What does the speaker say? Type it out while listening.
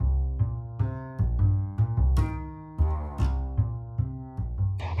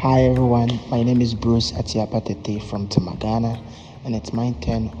Hi everyone, my name is Bruce Atiapatete from Tamagana, and it's my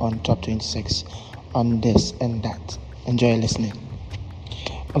turn on Top 26 on this and that. Enjoy listening.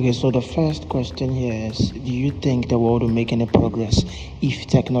 Okay, so the first question here is: do you think the world will make any progress if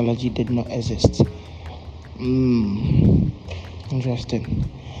technology did not exist? Interesting.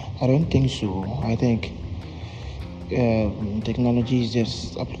 I don't think so. I think technology is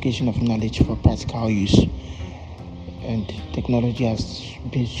just application of knowledge for practical use, and technology has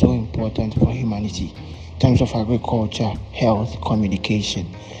been so important for humanity in terms of agriculture, health, communication.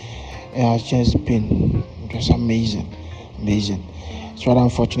 It has just been just amazing. It's rather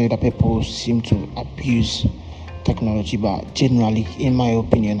unfortunate that people seem to abuse technology, but generally, in my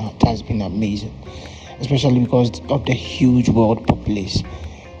opinion, it has been amazing, especially because of the huge world populace.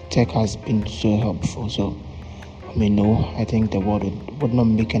 Tech has been so helpful. So, no, I think the world would not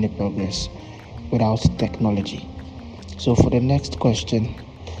make any progress without technology. So, for the next question,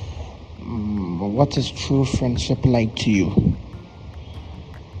 what is true friendship like to you?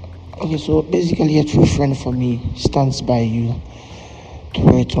 Okay, so basically, a true friend for me stands by you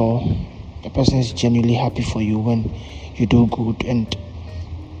through it all. The person is genuinely happy for you when you do good, and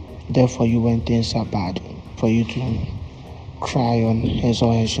there for you when things are bad, for you to cry on his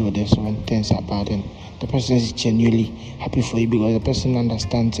or her shoulders when things are bad, and the person is genuinely happy for you because the person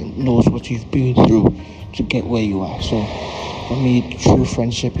understands and knows what you've been through to get where you are. So for me, true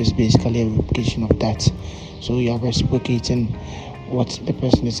friendship is basically a replication of that. So you are reciprocating what the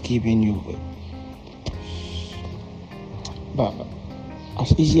person is giving you. But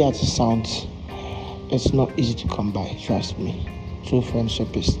as easy as it sounds, it's not easy to come by, trust me. True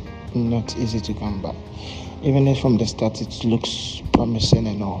friendship is not easy to come by. Even if from the start it looks promising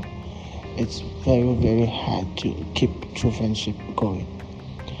and all, it's very hard to keep true friendship going.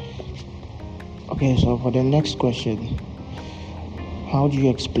 Okay, so for the next question, how do you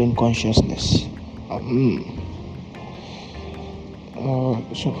explain consciousness?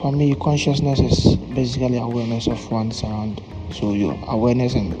 So for me, consciousness is basically awareness of one's surrounding. So your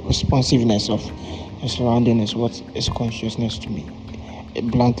awareness and responsiveness of your surrounding is what is consciousness to me.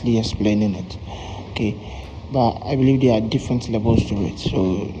 Bluntly explaining it. Okay. But I believe there are different levels to it.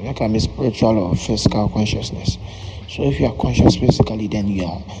 So there can be spiritual or physical consciousness. So if you are conscious physically, then you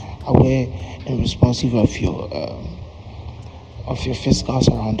are aware and responsive of your physical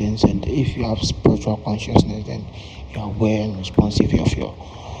surroundings. And if you have spiritual consciousness, then you are aware and responsive of your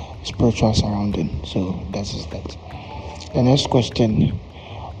spiritual surrounding. So that is that. The next question: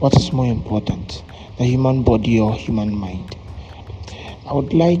 what is more important, the human body or human mind? I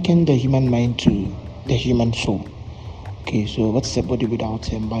would liken the human mind to the human soul. Okay, so what's a body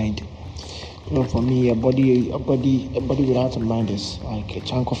without a mind? For me, a body without a mind is like a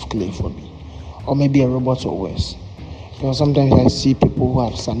chunk of clay for me, or maybe a robot or worse. Sometimes I see people who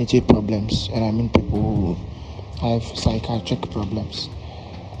have sanity problems, and I mean people who have psychiatric problems,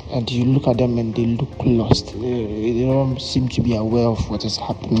 and you look at them and they look lost. They don't seem to be aware of what is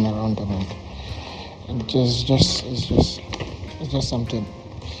happening around them, and it's just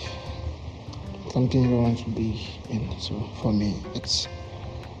something you want to be in. So for me, it's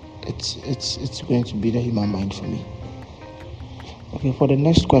going to be the human mind for me. Okay, for the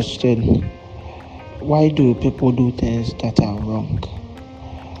next question, why do people do things that are wrong?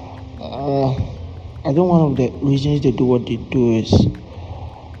 I think one of the reasons they do what they do is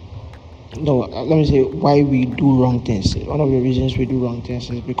let me say why we do wrong things. One of the reasons we do wrong things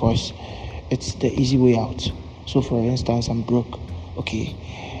is because it's the easy way out. So for instance, I'm broke, okay,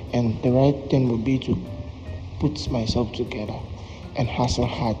 and the right thing would be to put myself together and hustle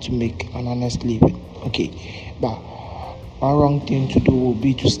hard to make an honest living, okay, but one wrong thing to do would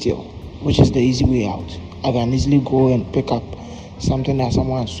be to steal, which is the easy way out. I can easily go and pick up something that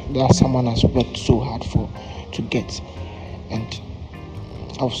someone has worked so hard for to get, and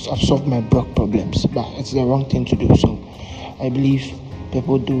I've solved my broke problems, but it's the wrong thing to do. So I believe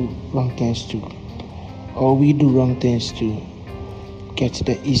people do wrong things too, or we do wrong things to get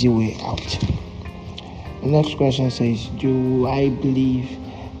the easy way out. The next question says, do I believe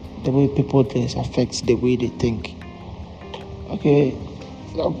the way people dress affects the way they think? Okay,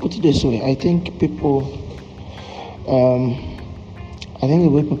 I'll put it this way. I think the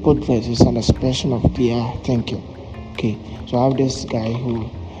way people dress is an expression of their thinking. Okay, so I have this guy who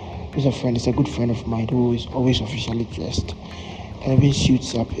is a good friend of mine who is always officially dressed and even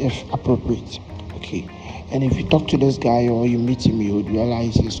suits up if appropriate. Okay, and if you talk to this guy or you meet him, you would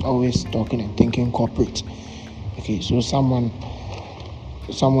realize he's always talking and thinking corporate. Okay, so someone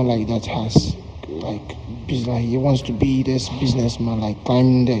like that has like business. He wants to be this businessman, like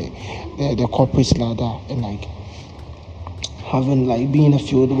climbing the corporate ladder, and like having like being in a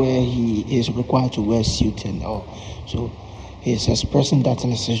field where he is required to wear suit and all. So he's expressing that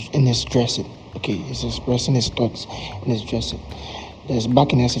in his dressing. Okay, he's expressing his thoughts in his dressing. There's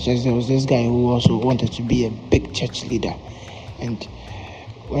back in SHS there was this guy who also wanted to be a big church leader, and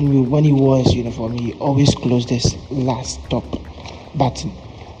when he wore his uniform, he always closed his last top button.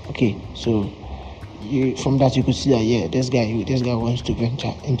 Okay, so from that you could see that this guy wants to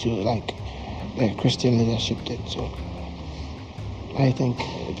venture into like the Christian leadership thing. So I think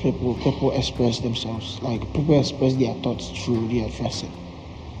people express themselves, like people express their thoughts through their dressing.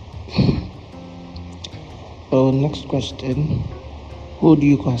 So next question: who do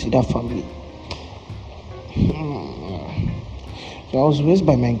you consider family? So I was raised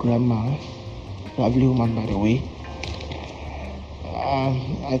by my grandma, lovely woman by the way.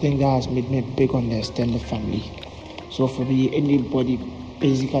 I think that has made me big on the extended family. So for me, anybody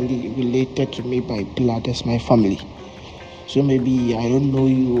basically related to me by blood is my family. So maybe I don't know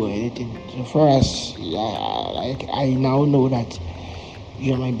you or anything. So for us, I now know that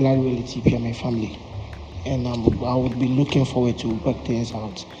you're my blood relative, you're my family, and I would be looking forward to work things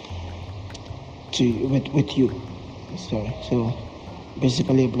out with you. Sorry. So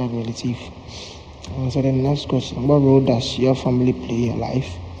basically a blood relative. So the next question: what role does your family play in your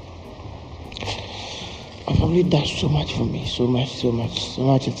life? My family does so much for me, so much.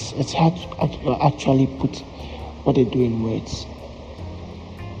 It's hard to actually put what they do in words.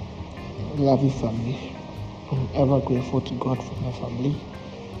 Love you, family. I'm ever grateful to God for my family.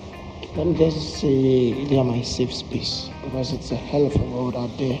 Let me just say they are my safe space, because it's a hell of a world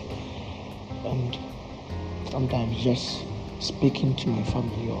out there, and sometimes just speaking to my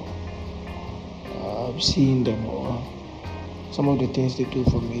family or seeing them or some of the things they do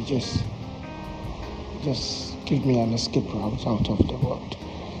for me just give me an escape route out of the world.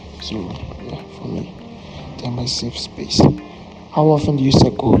 So yeah, for me, they're my safe space. How often do you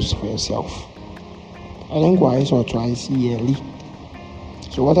set goals for yourself? I think once or twice yearly.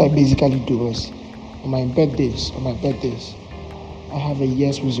 So what I basically do is on my birthdays, I have a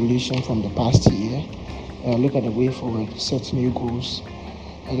year's resolution from the past year. And I look at the way forward, set new goals,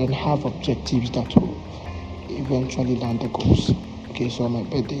 and then have objectives that will eventually land the goals. Okay, so on my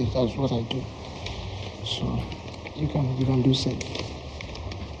birthday, that's what I do. So you can do same.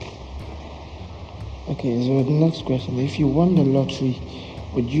 Okay, so the next question: if you won the lottery,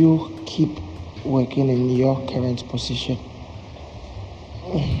 would you keep working in your current position?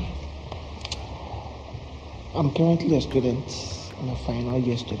 I'm currently a student, I'm a final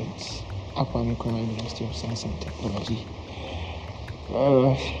year student at Kwame Nkrumah University of Science and Technology.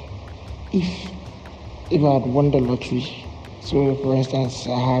 If I had won the lottery, so for instance,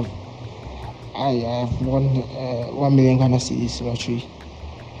 I have won 1 million Ghana cedis lottery.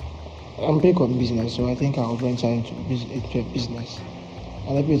 I'm big on business, so I think I will venture into a business.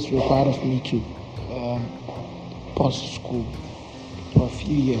 And if it's required of me to pause school for a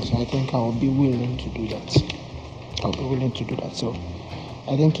few years, I think I will be willing to do that. So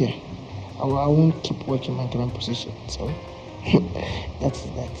I think I won't keep working my current position. So that's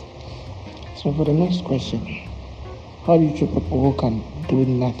that. So for the next question: how do you treat people who can do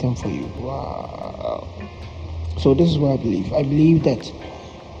nothing for you? Wow. So this is what I believe. I believe that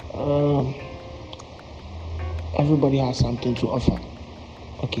everybody has something to offer.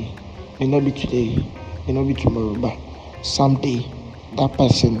 Okay, may not be today, may not be tomorrow, but someday that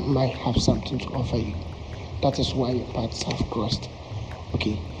person might have something to offer you. That is why your paths have crossed.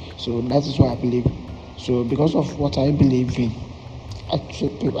 Okay, so that is what I believe. So because of what I believe in, I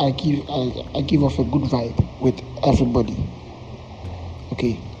give off a good vibe with everybody.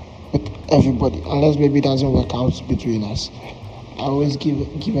 Okay, with everybody, unless maybe it doesn't work out between us. I always give a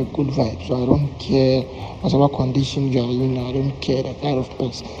good vibe, so I don't care whatever condition you are in. I don't care the kind of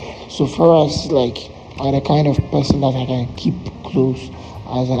person. So for us, like, I'm the kind of person that I can keep close,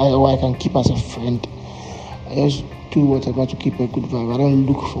 or I can keep as a friend. I just do whatever to keep a good vibe. I don't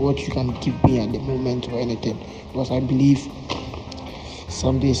look for what you can give me at the moment or anything, because I believe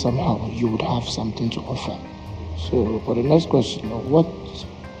someday, somehow, you would have something to offer. So for the next question: what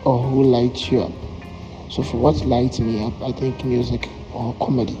or who lights you up? So for what lights me up, I think music or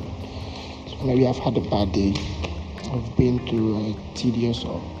comedy. So maybe I've had a bad day, I've been through a tedious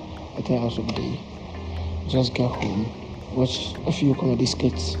or a tiresome day. Just get home, watch a few comedy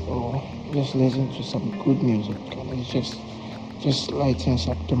skits, or just listen to some good music, and it just lightens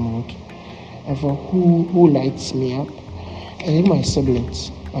up the mood. And for who lights me up, I think my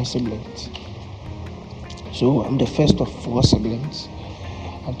siblings. So I'm the first of 4 siblings.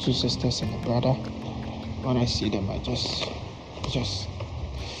 I have 2 sisters and a brother. When I see them, I just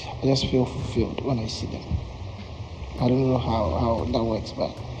feel fulfilled when I see them. I don't know how that works,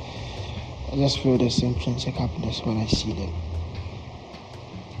 but I just feel this intrinsic happiness when I see them.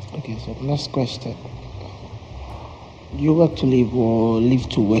 Okay, so next question. Do you work to live or live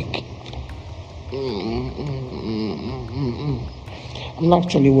to work? I'm not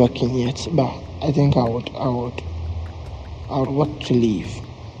actually working yet, but I think I would work to live.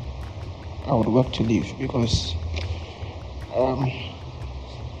 I would work to live because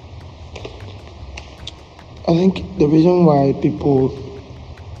I think the reason why people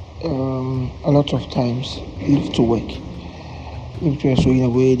a lot of times live to work, so in a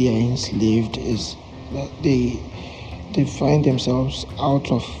way they are enslaved, is that they find themselves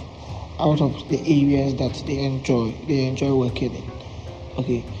out of the areas that they enjoy working in.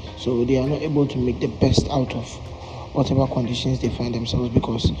 Okay, so they are not able to make the best out of whatever conditions they find themselves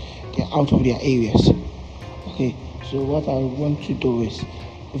because they are out of their areas. Okay, so what I want to do is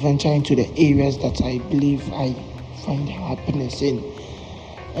venture into the areas that I believe I find happiness in,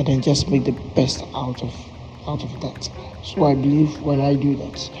 and then just make the best out of that. So I believe when I do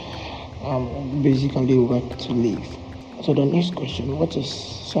that, basically work to live. So the next question: what is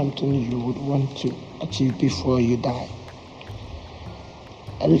something you would want to achieve before you die?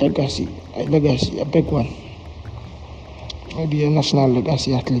 A legacy, a big one. Maybe a national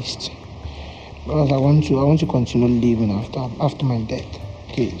legacy at least. Because I want to continue living after my death.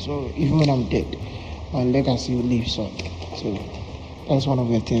 Okay, so even when I'm dead, my legacy will live on. So that's one of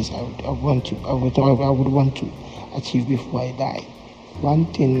the things I would want to achieve before I die. One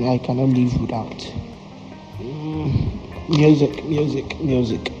thing I cannot live without. Music.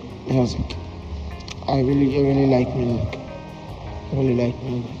 I really like music. I really like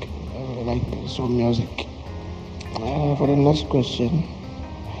music. So music. For the next question,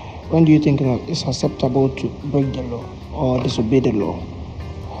 when do you think it's acceptable to break the law or disobey the law?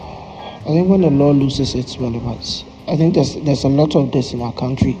 I think when the law loses its relevance. I think there's a lot of this in our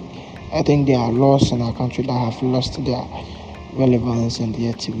country. I think there are laws in our country that have lost their relevance, and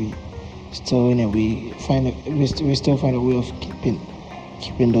yet we still in a way we still find a way of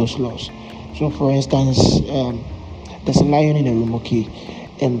keeping those laws. So for instance, there's a lion in a room, okay,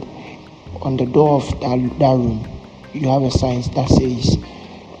 and on the door of that room you have a sign that says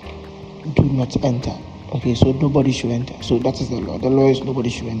do not enter. Okay, so nobody should enter. So that is the law. The law is nobody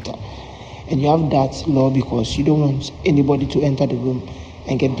should enter. And you have that law because you don't want anybody to enter the room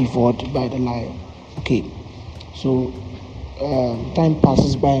and get devoured by the lion. Okay, so time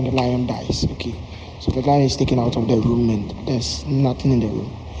passes by and the lion dies. Okay, so the lion is taken out of the room and there's nothing in the room,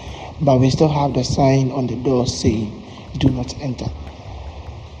 but we still have the sign on the door saying do not enter.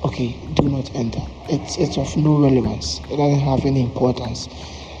 Okay, do not enter. It's of no relevance. It doesn't have any importance,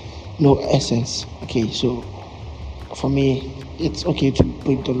 no essence. Okay, so for me it's okay to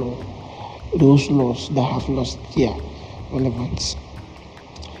break the law, those laws that have lost their relevance.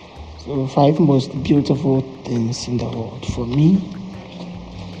 So 5 most beautiful things in the world for me.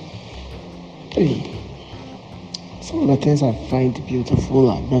 Some of the things I find beautiful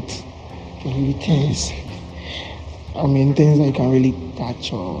are not really things. I mean, things that you can really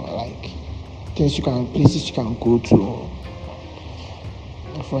touch, or like places you can go to. Or,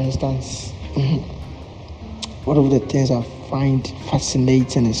 for instance, one of the things I find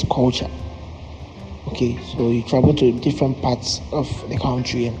fascinating is culture. Okay, so you travel to different parts of the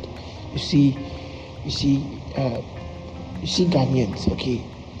country and you see Ghanaians. Okay,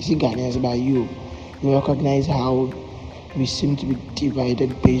 you see Ghanaians, but you recognize how we seem to be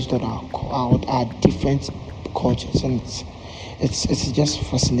divided based on our different cultures, and it's just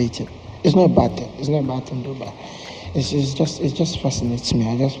fascinating. It's not a bad thing. It's not a bad thing though, but it just fascinates me.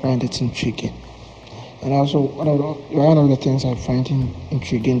 I just find it intriguing. And also one of the things I find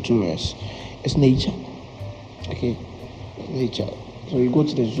intriguing too is nature. Okay, nature. So you go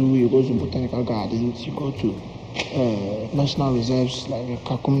to the zoo, you go to botanical gardens, you go to national reserves like the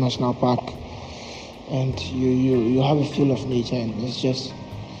Kakum National Park, and you have a feel of nature, and it's just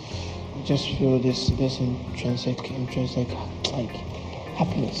feel this intrinsic like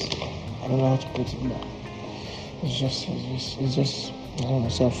happiness. I don't know how to put it, but it's just I don't know,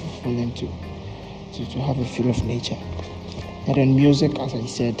 self-fulfilling to have a feel of nature. And then music, as I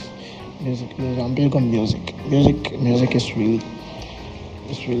said, music. I'm big on music. Music is really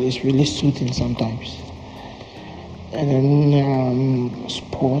soothing sometimes. And then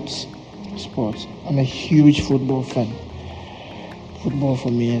sports. I'm a huge football fan. Football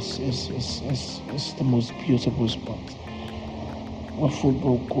for me is the most beautiful sport. What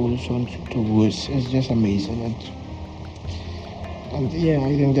football goes on to do is just amazing, and yeah,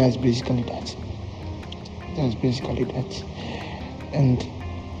 I think that's basically that. And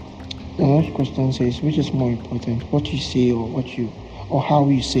The next question says, which is more important, what you say or how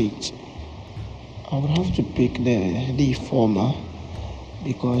you say it? I would have to pick the former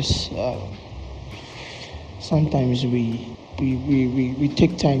because sometimes we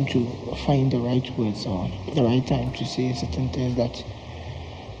take time to find the right words or the right time to say certain things that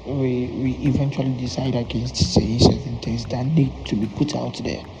we eventually decide against saying certain things that need to be put out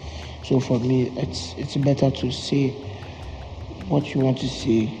there. So for me, it's better to say what you want to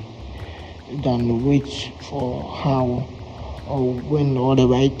say than wait for how or when or the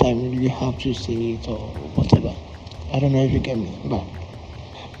right time you have to say it or whatever. I don't know if you get me, but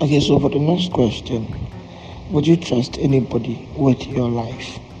okay. So for the next question, would you trust anybody with your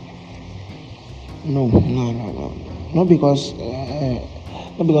life? No, no, no, no. Not because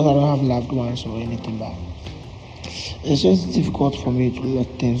not because I don't have loved ones or anything, but it's just difficult for me to let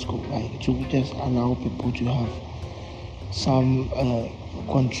things go, like to just allow people to have some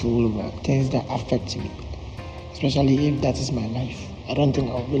control over things that affect me, especially if that is my life. I don't think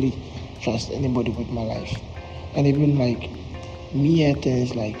I'll really trust anybody with my life, and even like mere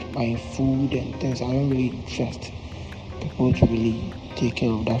things like my food and things, I don't really trust people to really take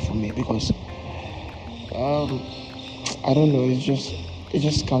care of that for me because I don't know. It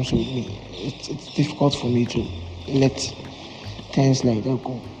just comes with me. It's difficult for me to let things like that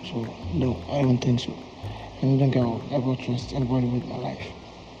go. So no, I don't think so. I don't think I'll ever trust anybody with my life.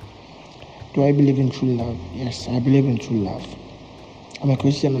 Do I believe in true love? Yes, I believe in true love. I'm a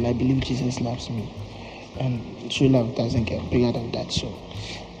Christian and I believe Jesus loves me. And true love doesn't get bigger than that. So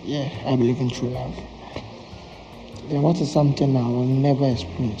yeah, I believe in true love. Then what is something I will never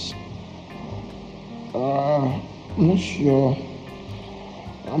experience? I'm not sure.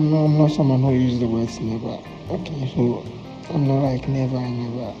 I'm not someone who uses the words never. Okay, so I'm not like never and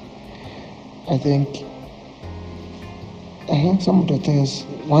never. I think some of the things,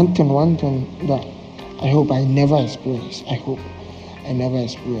 one thing that I hope I never experience,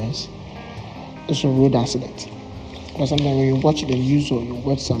 is a road accident. Because sometimes when you watch the news or you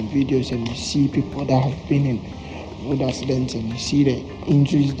watch some videos and you see people that have been in road accidents and you see the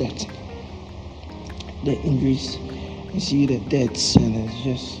injuries, you see the deaths, and it's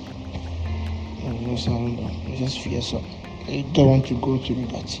just fearsome. You don't want to go through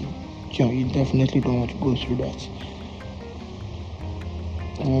that. You definitely don't want to go through that.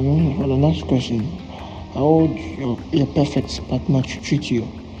 For the next question, how would your perfect partner treat you?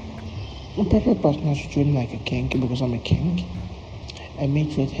 My perfect partner should treat me like a king because I'm a king. I may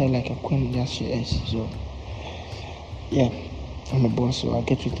treat her like a queen as she is. So, yeah, I'm a boss, so I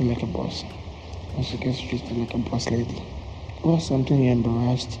get treated like a boss. And she gets treated like a boss lady. What's something you're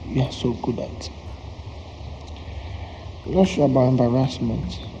embarrassed you are so good at? I'm not sure about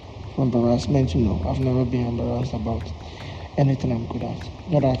embarrassment. For embarrassment, I've never been embarrassed about anything I'm good at.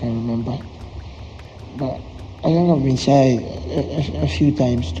 Not that I can remember. But I think I've been shy a few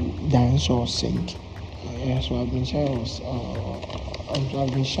times to dance or sing. Yeah, so I've been shy.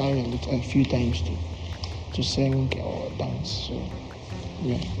 I've been shy a few times to sing or dance. So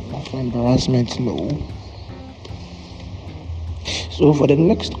yeah, not for embarrassment, no. So for the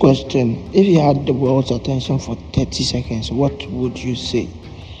next question, if you had the world's attention for 30 seconds, what would you say?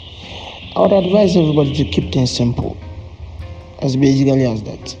 I would advise everybody to keep things simple, as basically as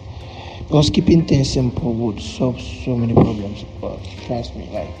that. Because keeping things simple would solve so many problems. But trust me,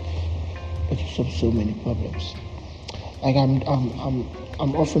 like it will solve so many problems. Like I'm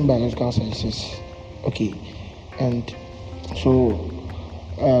offering biological sciences, okay, and so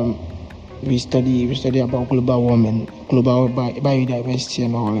we study about global warming, global biodiversity,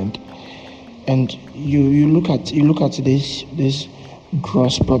 and all, and you look at these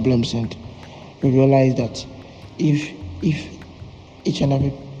gross problems, and you realize that if each and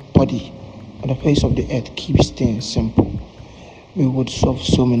every body on the face of the earth keeps things simple, we would solve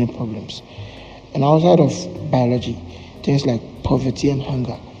so many problems. And outside of biology, things like poverty and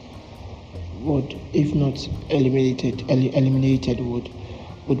hunger would, if not eliminated,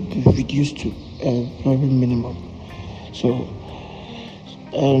 would be reduced to a very minimum. So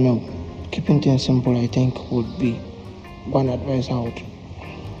I don't know. Keeping things simple, I think, would be one advice I would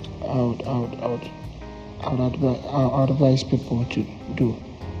advise people to do.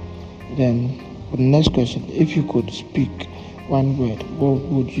 Then, for the next question, if you could speak one word, what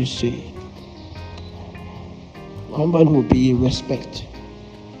would you say? One word would be respect.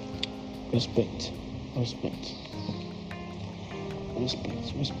 Respect.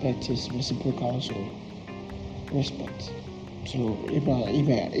 Respect is reciprocal, so respect. So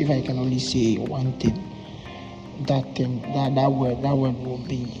if I can only say one thing, that word will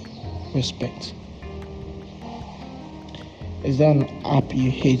be respect. Is there an app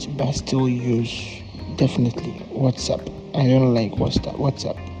you hate but still use? Definitely WhatsApp. I don't like WhatsApp.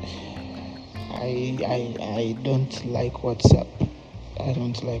 I don't like WhatsApp. I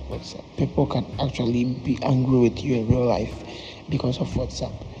don't like WhatsApp. People can actually be angry with you in real life because of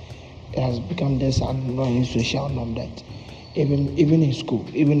WhatsApp. It has become this annoying social norm that even in school,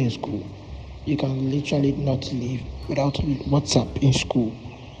 you can literally not live without WhatsApp in school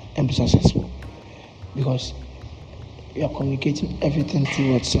and be successful because you are communicating everything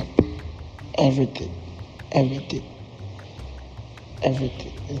through WhatsApp. Everything.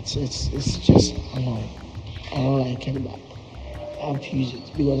 It's just annoying. I don't like it, but I have to use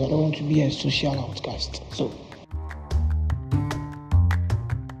it because I don't want to be a social outcast. So